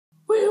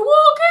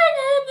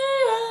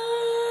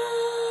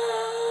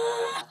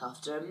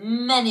after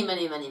many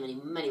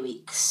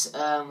weeks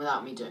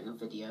without me doing a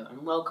video,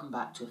 and welcome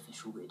back to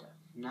Official Weirdo.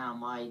 Now,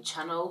 my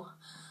channel,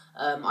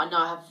 I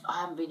know I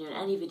haven't been doing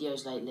any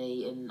videos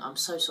lately, and I'm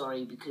so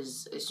sorry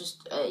because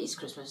it's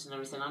Christmas and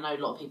everything. I know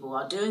a lot of people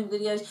are doing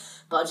videos,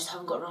 but I just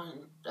haven't got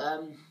around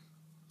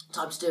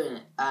time to doing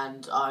it,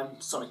 and I'm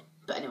sorry.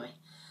 But anyway,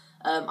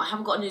 I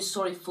haven't got a new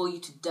story for you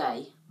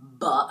today,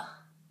 but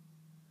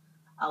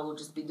I will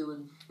just be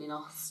doing,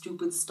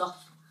 stupid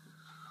stuff.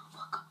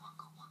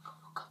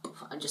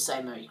 And just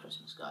say Merry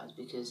Christmas, guys,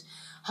 because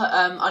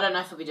I don't know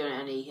if I'll be doing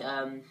any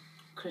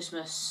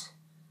Christmas,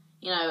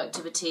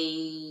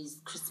 activities,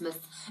 Christmas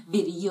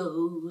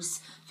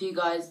videos for you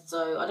guys.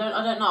 So I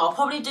don't know. I'll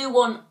probably do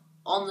one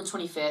on the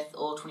 25th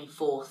or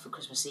 24th for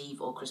Christmas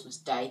Eve or Christmas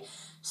Day.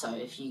 So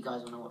if you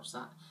guys want to watch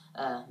that,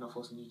 not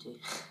forcing you to.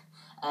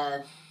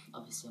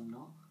 Obviously I'm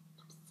not.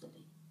 I'm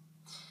silly.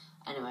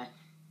 Anyway.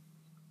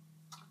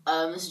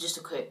 This is just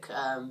a quick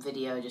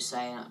video, just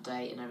saying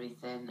update and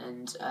everything,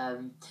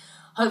 and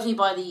hopefully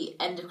by the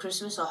end of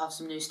Christmas I'll have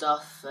some new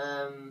stuff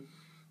to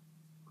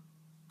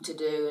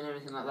do and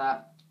everything like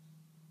that.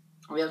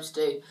 I'll be able to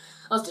do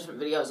lots of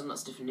different videos and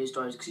lots of different news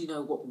stories, because you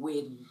know what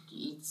weird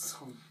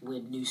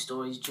news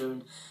stories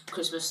during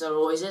Christmas there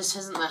always is,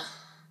 isn't there?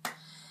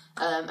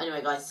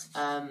 Anyway, guys,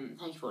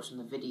 thank you for watching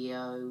the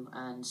video,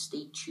 and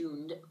stay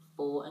tuned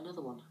for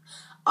another one.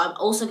 I'm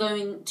also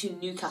going to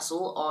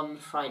Newcastle on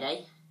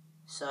Friday.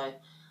 So,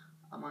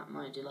 I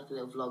might do like a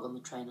little vlog on the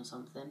train or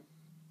something. And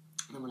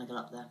then when I get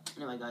up there.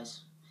 Anyway,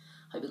 guys,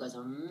 hope you guys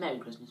have a Merry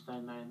Christmas,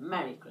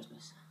 Merry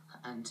Christmas.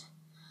 And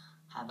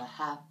have a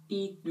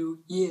Happy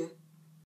New Year.